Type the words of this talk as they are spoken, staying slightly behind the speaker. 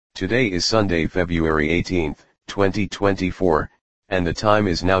Today is Sunday, February 18th, 2024, and the time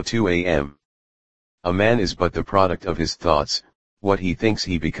is now 2 a.m. A man is but the product of his thoughts. What he thinks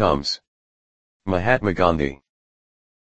he becomes. Mahatma Gandhi.